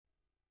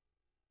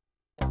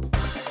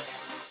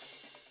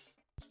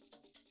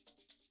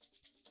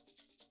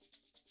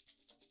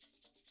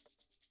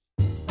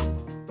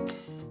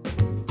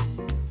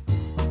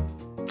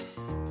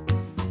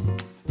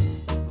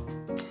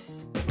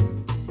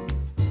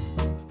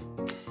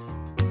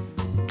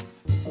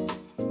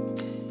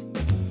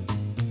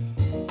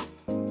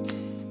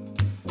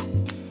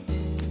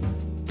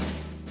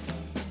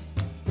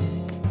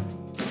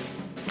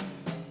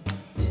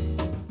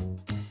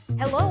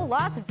Hello,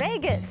 Las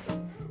Vegas.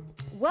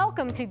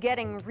 Welcome to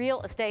Getting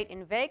Real Estate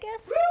in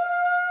Vegas.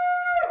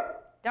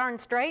 Darn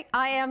straight,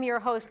 I am your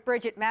host,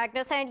 Bridget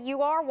Magnus, and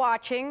you are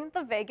watching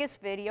the Vegas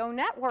Video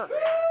Network.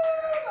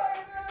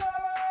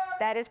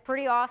 That is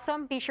pretty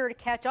awesome. Be sure to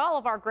catch all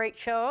of our great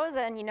shows,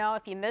 and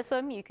if you miss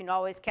them, you can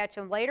always catch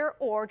them later,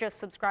 or just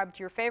subscribe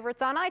to your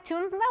favorites on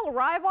iTunes, and they'll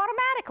arrive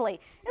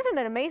automatically. Isn't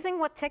it amazing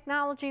what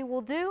technology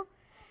will do?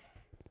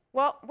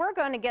 Well, we're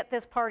going to get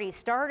this party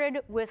started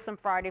with some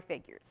Friday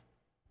figures.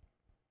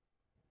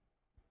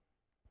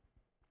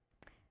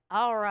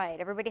 All right,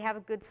 everybody have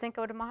a good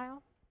Cinco de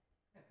Mayo?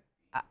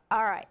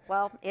 All right,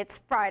 well, it's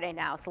Friday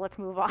now, so let's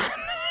move on.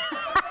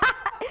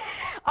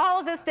 All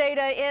of this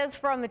data is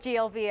from the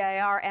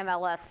GLVAR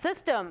MLS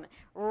system.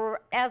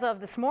 As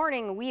of this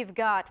morning, we've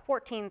got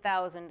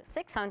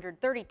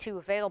 14,632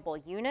 available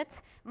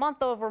units.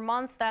 Month over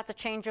month, that's a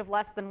change of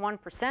less than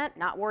 1%.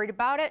 Not worried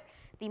about it.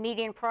 The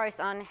median price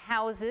on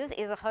houses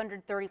is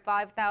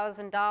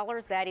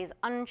 $135,000. That is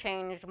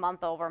unchanged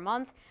month over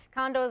month.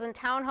 Condos and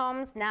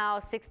townhomes now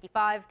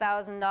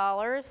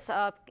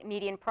 $65,000.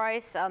 Median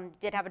price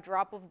did have a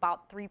drop of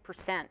about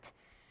 3%.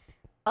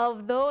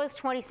 Of those,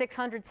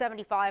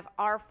 2,675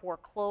 are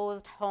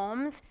foreclosed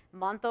homes.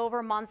 Month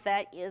over month,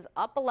 that is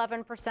up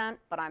 11%,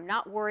 but I'm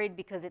not worried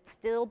because it's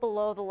still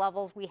below the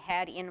levels we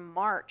had in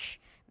March.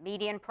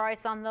 Median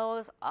price on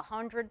those,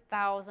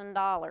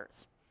 $100,000.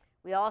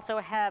 We also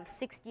have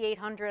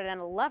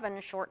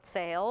 6,811 short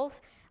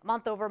sales.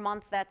 Month over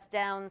month, that's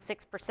down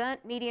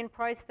 6%. Median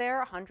price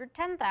there,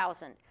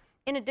 $110,000.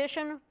 In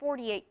addition,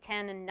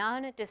 4,810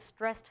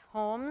 non-distressed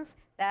homes.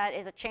 That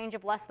is a change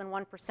of less than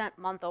 1%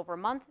 month over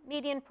month.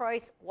 Median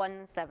price,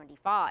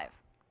 $175,000.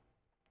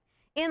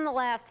 In the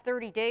last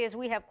 30 days,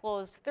 we have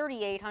closed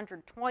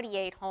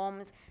 3,828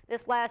 homes.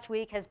 This last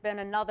week has been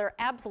another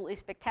absolutely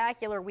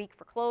spectacular week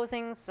for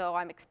closings, so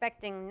I'm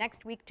expecting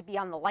next week to be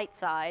on the light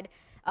side.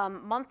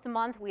 Month to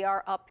month, we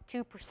are up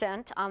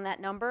 2% on that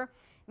number.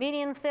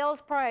 Median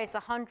sales price,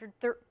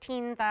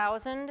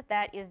 $113,000.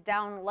 That is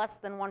down less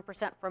than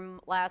 1%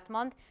 from last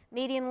month.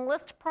 Median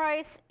list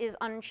price is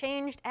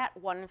unchanged at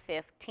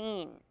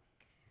 $115,000.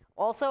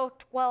 Also,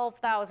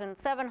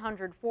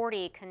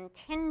 12,740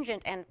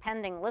 contingent and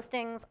pending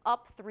listings,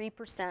 up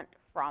 3%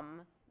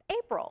 from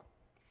April.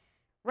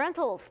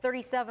 Rentals,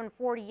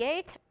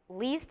 3,748.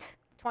 Leased,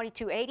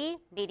 2,280.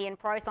 Median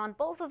price on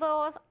both of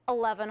those,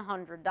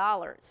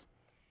 $1,100.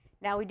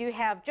 Now, we do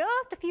have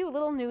just a few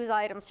little news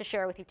items to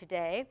share with you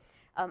today.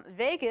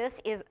 Vegas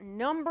is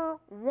number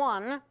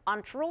 1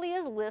 on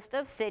Trulia's list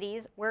of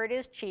cities where it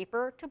is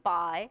cheaper to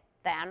buy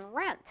than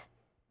rent.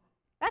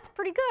 That's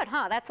pretty good,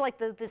 huh? That's like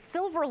the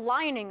silver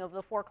lining of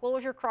the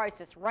foreclosure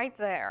crisis right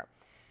there.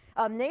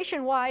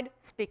 Nationwide,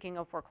 speaking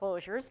of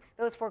foreclosures,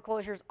 those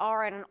foreclosures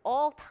are at an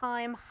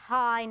all-time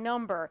high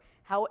number.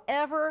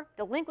 However,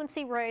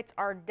 delinquency rates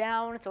are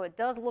down, so it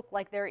does look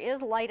like there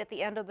is light at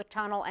the end of the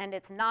tunnel, and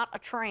it's not a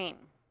train.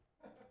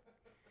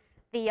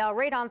 The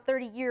rate on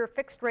 30-year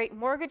fixed-rate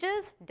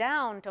mortgages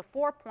down to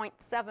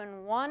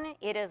 4.71.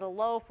 It is a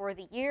low for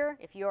the year.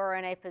 If you're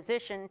in a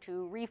position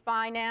to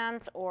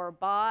refinance or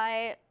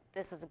buy,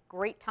 this is a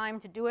great time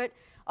to do it.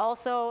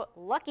 Also,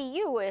 lucky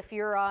you if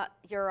your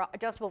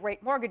adjustable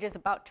rate mortgage is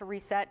about to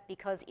reset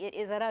because it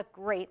is at a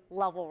great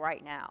level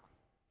right now.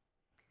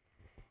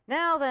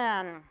 Now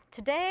then,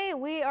 today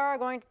we are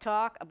going to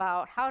talk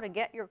about how to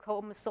get your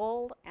home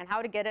sold and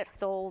how to get it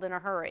sold in a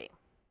hurry.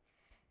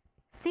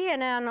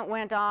 CNN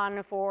went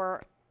on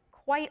for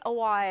quite a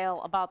while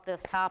about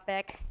this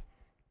topic.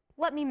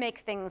 Let me make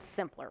things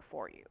simpler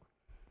for you.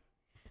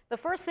 The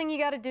first thing you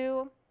got to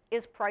do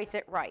is price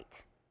it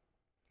right.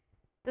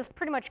 This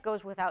pretty much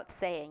goes without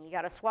saying. You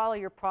got to swallow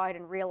your pride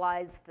and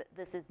realize that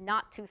this is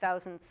not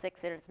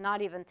 2006 and it's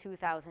not even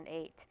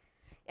 2008.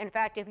 In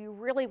fact, if you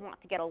really want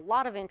to get a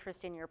lot of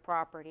interest in your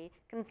property,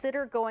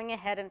 consider going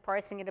ahead and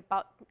pricing it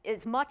about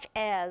as much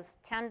as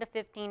 10 to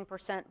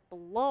 15%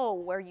 below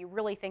where you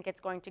really think it's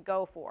going to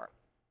go for.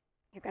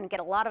 You're going to get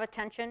a lot of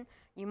attention.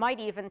 You might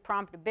even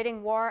prompt a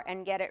bidding war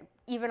and get it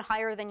even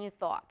higher than you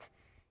thought.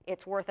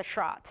 It's worth a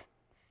shot.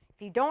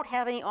 If you don't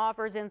have any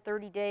offers in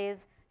 30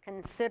 days,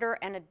 consider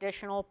an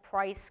additional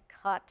price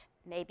cut,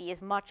 maybe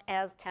as much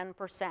as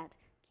 10%.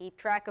 Keep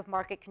track of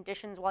market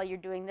conditions while you're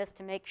doing this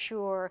to make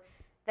sure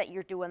that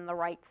you're doing the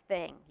right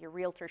thing. Your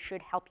realtor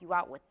should help you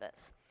out with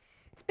this.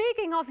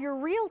 Speaking of your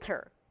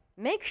realtor,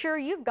 make sure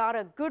you've got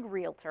a good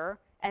realtor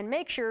and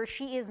make sure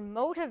she is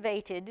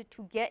motivated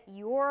to get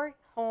your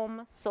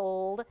home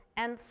sold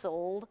and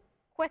sold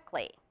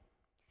quickly.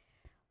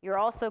 You're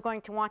also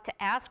going to want to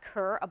ask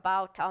her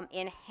about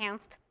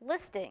enhanced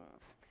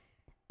listings.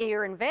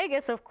 Here in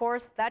Vegas, of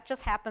course, that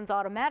just happens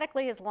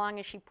automatically as long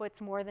as she puts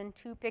more than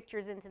 2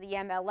 pictures into the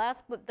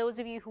MLS. But those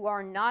of you who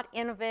are not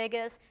in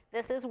Vegas,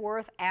 this is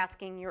worth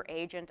asking your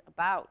agent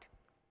about.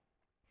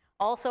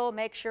 Also,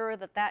 make sure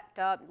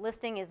that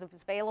listing is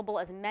available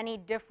as many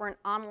different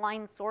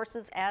online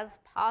sources as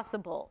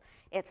possible.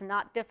 It's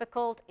not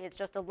difficult, it's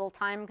just a little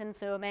time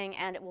consuming,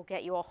 and it will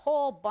get you a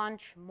whole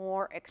bunch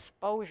more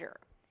exposure.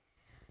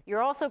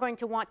 You're also going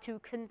to want to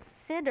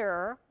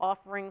consider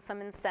offering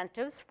some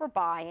incentives for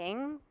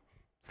buying,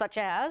 such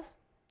as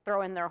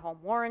throw in their home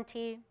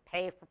warranty,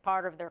 pay for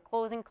part of their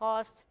closing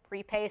costs,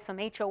 prepay some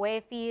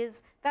HOA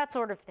fees, that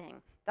sort of thing.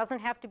 Doesn't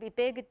have to be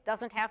big, it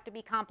doesn't have to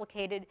be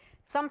complicated.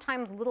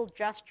 Sometimes little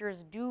gestures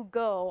do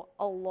go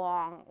a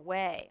long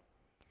way.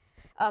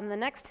 The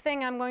next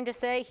thing I'm going to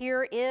say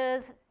here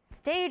is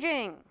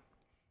staging.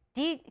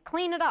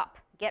 Clean it up,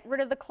 get rid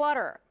of the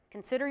clutter,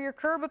 consider your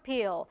curb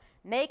appeal,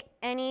 make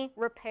any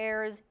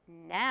repairs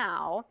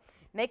now.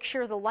 Make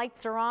sure the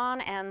lights are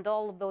on and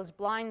all of those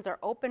blinds are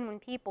open when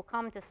people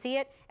come to see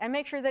it, and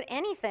make sure that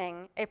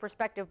anything a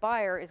prospective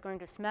buyer is going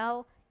to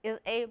smell is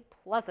a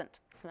pleasant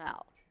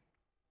smell.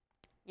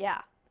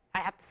 Yeah, I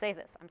have to say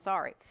this, I'm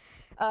sorry.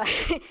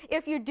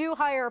 If you do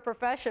hire a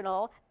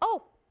professional,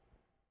 oh,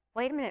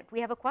 wait a minute,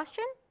 we have a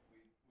question?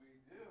 We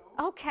do.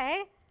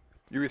 Okay.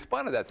 You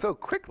responded to that so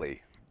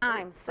quickly.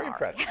 I'm sorry.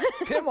 Very impressed.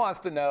 Tim wants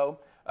to know,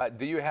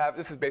 do you have,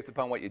 this is based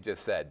upon what you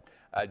just said,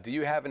 do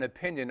you have an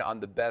opinion on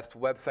the best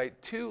website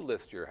to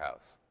list your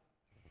house?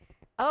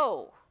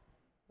 Oh,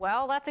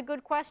 well, that's a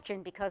good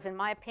question, because in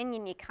my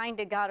opinion, you kind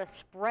of got to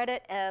spread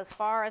it as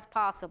far as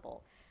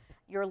possible.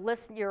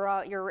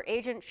 Your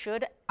agent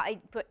should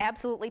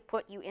absolutely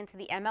put you into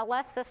the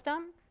MLS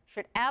system,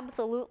 should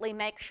absolutely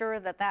make sure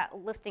that that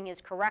listing is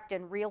correct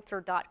in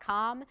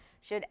Realtor.com,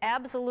 should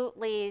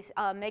absolutely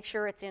make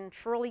sure it's in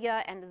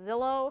Trulia and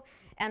Zillow.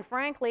 And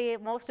frankly,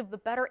 most of the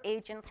better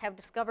agents have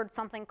discovered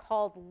something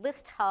called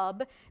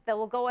ListHub that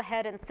will go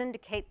ahead and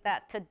syndicate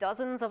that to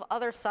dozens of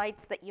other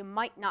sites that you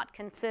might not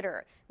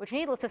consider, which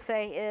needless to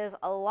say is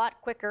a lot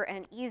quicker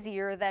and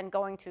easier than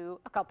going to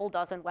a couple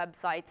dozen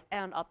websites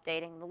and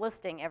updating the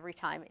listing every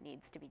time it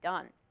needs to be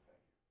done.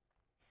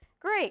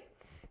 Great.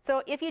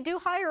 So if you do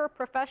hire a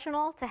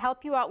professional to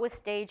help you out with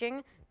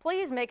staging,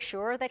 please make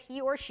sure that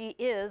he or she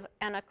is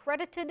an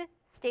accredited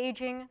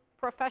staging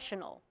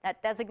professional.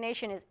 That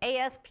designation is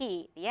ASP,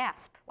 the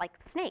ASP, like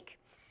the snake.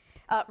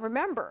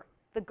 Remember,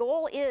 the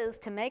goal is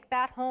to make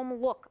that home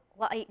look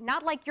like,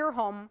 not like your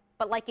home,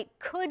 but like it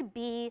could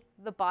be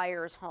the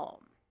buyer's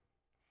home.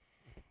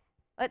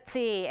 Let's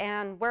see,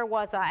 and where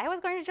was I? I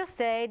was going to just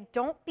say,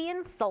 don't be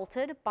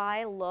insulted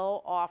by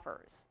low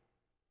offers.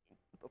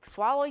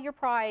 Swallow your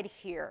pride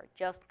here.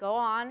 Just go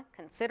on,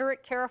 consider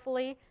it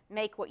carefully,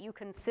 make what you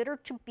consider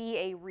to be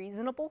a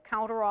reasonable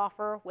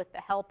counteroffer with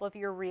the help of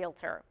your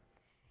realtor.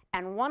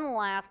 And one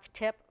last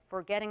tip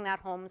for getting that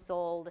home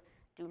sold,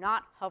 do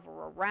not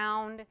hover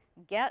around,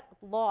 get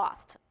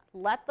lost.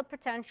 Let the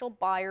potential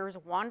buyers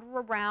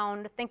wander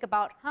around, think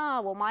about,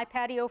 will my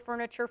patio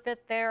furniture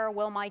fit there?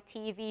 Will my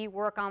TV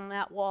work on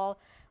that wall?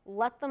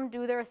 Let them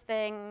do their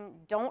thing.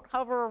 Don't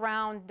hover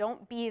around,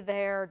 don't be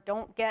there,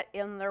 don't get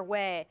in their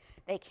way.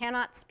 They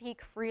cannot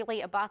speak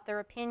freely about their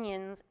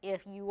opinions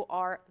if you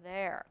are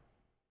there.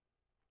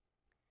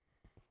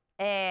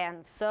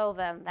 And so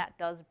then that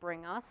does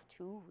bring us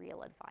to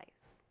real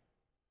advice.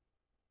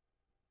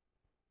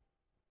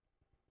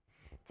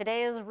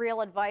 Today's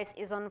real advice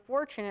is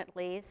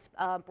unfortunately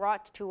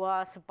brought to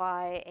us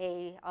by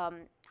a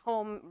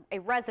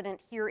resident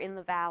here in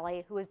the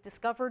Valley who has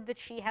discovered that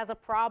she has a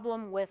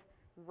problem with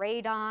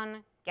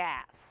radon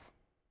gas.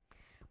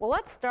 Well,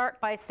 let's start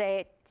by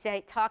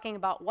talking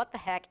about what the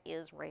heck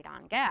is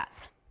radon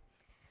gas.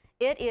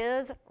 It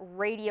is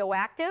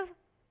radioactive,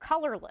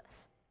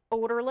 colorless,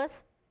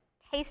 odorless,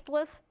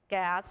 tasteless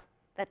gas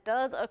that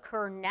does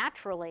occur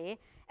naturally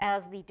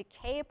as the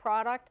decay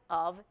product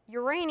of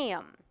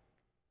uranium.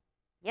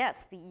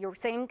 Yes, the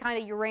same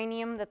kind of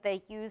uranium that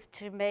they use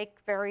to make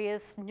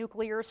various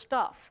nuclear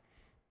stuff.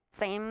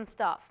 Same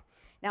stuff.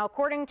 Now,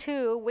 according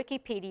to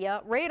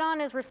Wikipedia, radon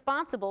is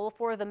responsible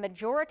for the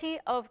majority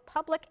of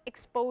public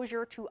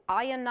exposure to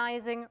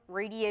ionizing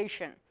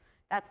radiation.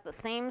 That's the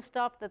same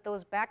stuff that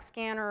those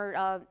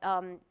backscanner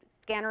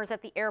scanners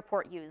at the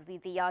airport use,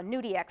 the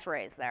NUDI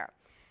X-rays there.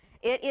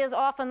 It is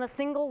often the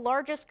single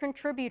largest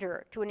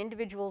contributor to an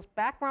individual's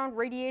background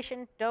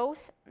radiation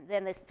dose.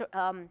 Then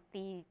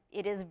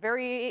it is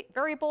very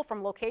variable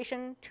from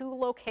location to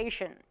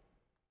location.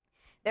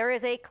 There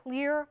is a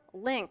clear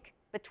link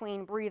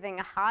between breathing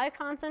high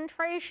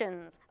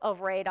concentrations of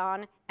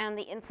radon and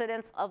the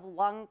incidence of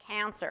lung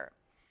cancer.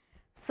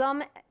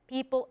 Some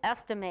people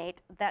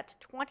estimate that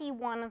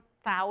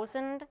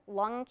 21,000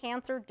 lung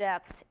cancer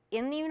deaths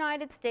in the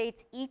United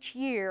States each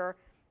year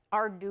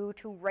are due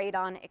to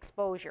radon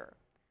exposure.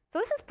 So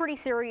this is pretty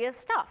serious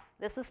stuff.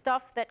 This is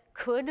stuff that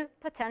could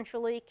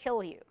potentially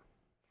kill you.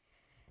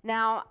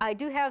 Now, I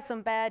do have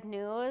some bad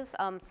news.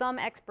 Some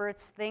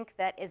experts think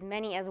that as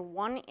many as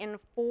 1 in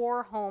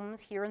 4 homes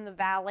here in the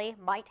Valley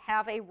might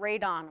have a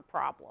radon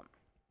problem.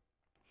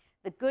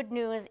 The good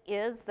news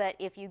is that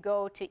if you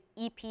go to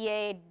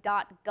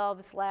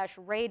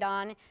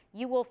epa.gov/radon,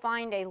 you will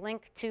find a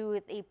link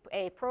to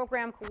a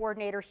program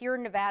coordinator here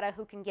in Nevada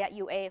who can get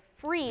you a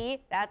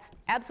free, that's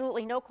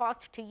absolutely no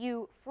cost to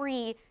you,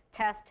 free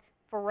test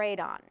for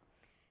radon.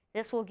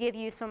 This will give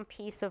you some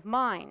peace of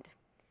mind.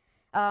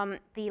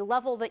 The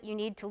level that you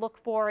need to look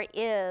for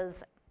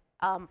is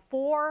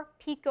 4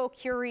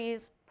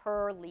 picocuries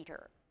per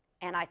liter.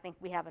 And I think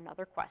we have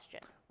another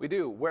question. We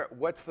do.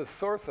 What's the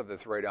source of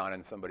this radon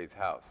in somebody's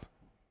house?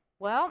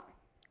 Well,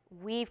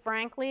 we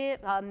frankly,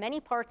 many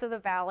parts of the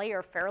valley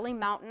are fairly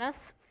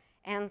mountainous,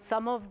 and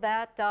some of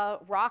that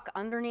rock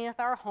underneath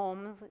our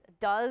homes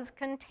does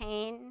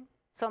contain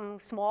some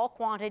small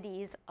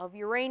quantities of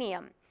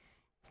uranium.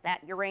 It's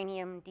that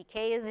uranium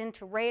decays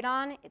into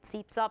radon, it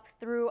seeps up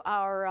through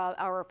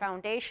our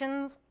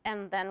foundations,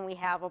 and then we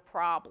have a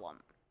problem.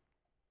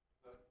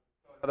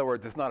 In other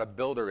words, it's not a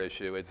builder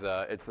issue, it's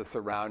the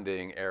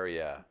surrounding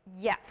area.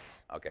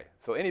 Yes. Okay,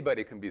 so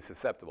anybody can be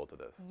susceptible to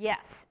this.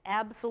 Yes,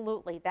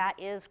 absolutely, that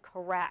is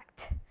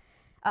correct.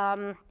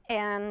 So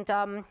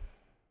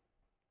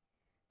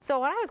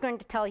what I was going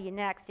to tell you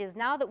next is,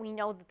 now that we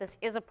know that this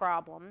is a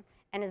problem,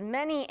 and as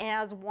many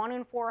as 1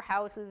 in 4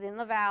 houses in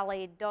the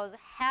valley does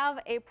have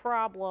a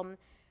problem,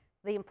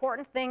 the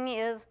important thing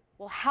is,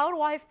 well, how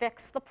do I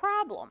fix the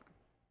problem?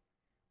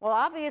 Well,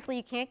 obviously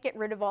you can't get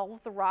rid of all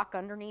of the rock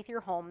underneath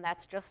your home.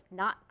 That's just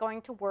not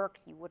going to work.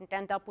 You wouldn't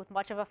end up with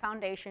much of a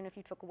foundation if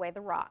you took away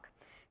the rock.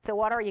 So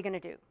what are you going to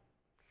do?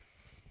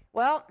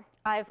 Well,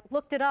 I've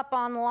looked it up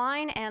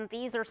online, and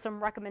these are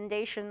some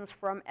recommendations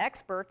from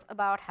experts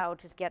about how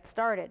to get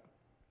started.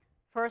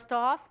 First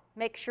off,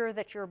 make sure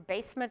that your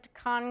basement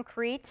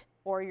concrete,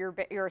 or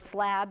your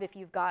slab, if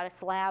you've got a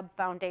slab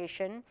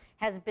foundation,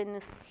 has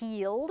been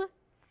sealed,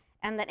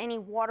 and that any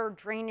water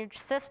drainage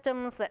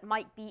systems that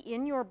might be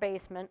in your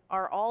basement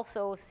are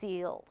also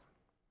sealed.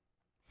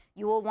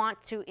 You will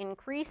want to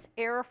increase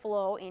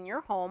airflow in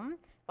your home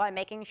by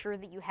making sure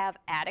that you have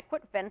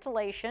adequate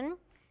ventilation,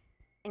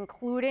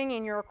 including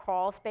in your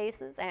crawl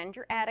spaces and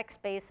your attic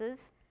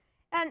spaces.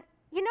 And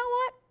you know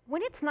what?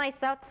 When it's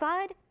nice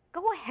outside,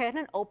 go ahead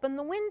and open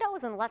the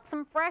windows and let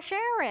some fresh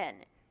air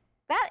in.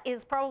 That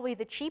is probably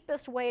the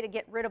cheapest way to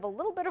get rid of a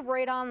little bit of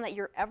radon that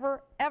you're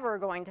ever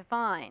going to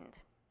find.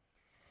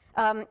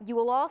 You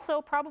will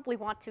also probably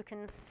want to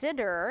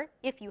consider,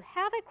 if you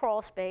have a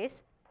crawl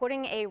space,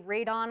 putting a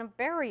radon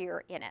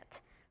barrier in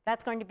it.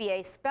 That's going to be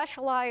a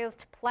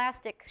specialized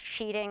plastic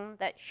sheeting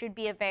that should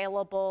be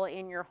available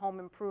in your home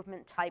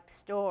improvement type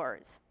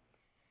stores.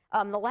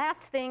 The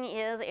last thing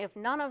is, if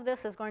none of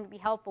this is going to be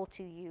helpful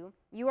to you,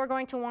 you are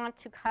going to want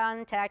to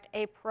contact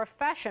a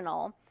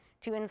professional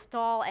to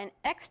install an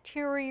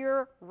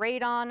exterior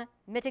radon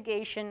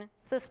mitigation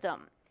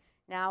system.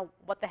 Now,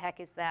 what the heck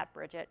is that,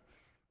 Bridget?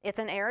 It's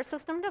an air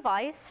system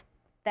device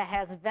that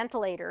has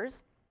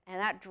ventilators, and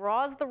that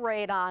draws the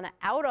radon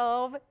out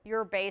of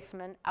your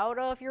basement, out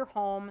of your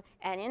home,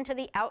 and into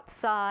the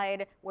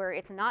outside where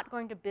it's not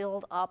going to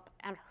build up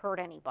and hurt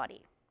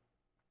anybody.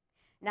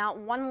 Now,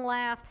 one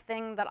last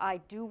thing that I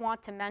do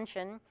want to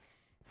mention,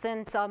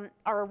 since our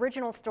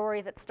original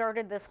story that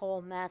started this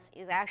whole mess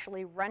is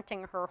actually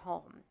renting her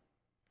home.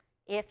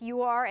 If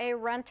you are a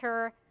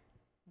renter,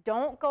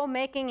 don't go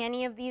making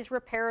any of these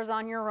repairs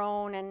on your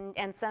own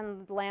and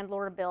send the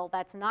landlord a bill.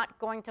 That's not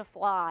going to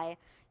fly.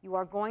 You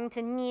are going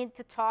to need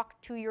to talk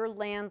to your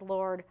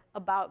landlord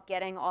about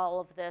getting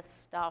all of this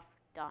stuff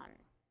done.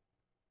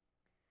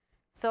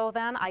 So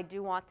then, I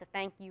do want to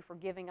thank you for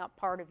giving up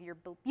part of your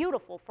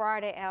beautiful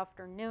Friday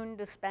afternoon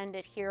to spend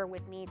it here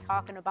with me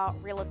talking about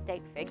real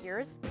estate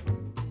figures.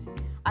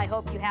 I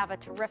hope you have a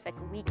terrific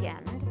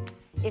weekend.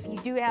 If you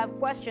do have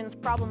questions,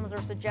 problems, or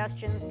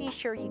suggestions, be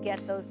sure you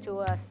get those to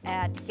us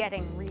at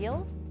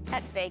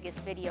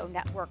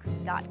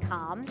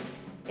gettingreal@vegasvideonetwork.com.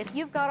 If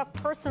you've got a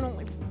personal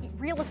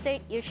real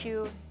estate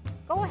issue,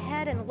 go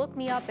ahead and look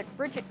me up at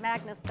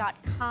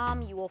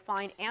bridgetmagnus.com. You will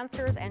find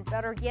answers, and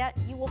better yet,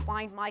 you will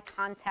find my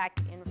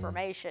contact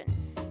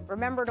information.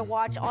 Remember to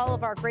watch all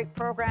of our great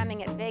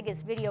programming at Vegas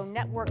Video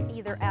Network,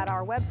 either at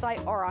our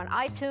website or on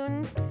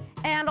iTunes.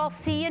 And I'll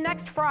see you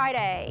next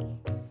Friday.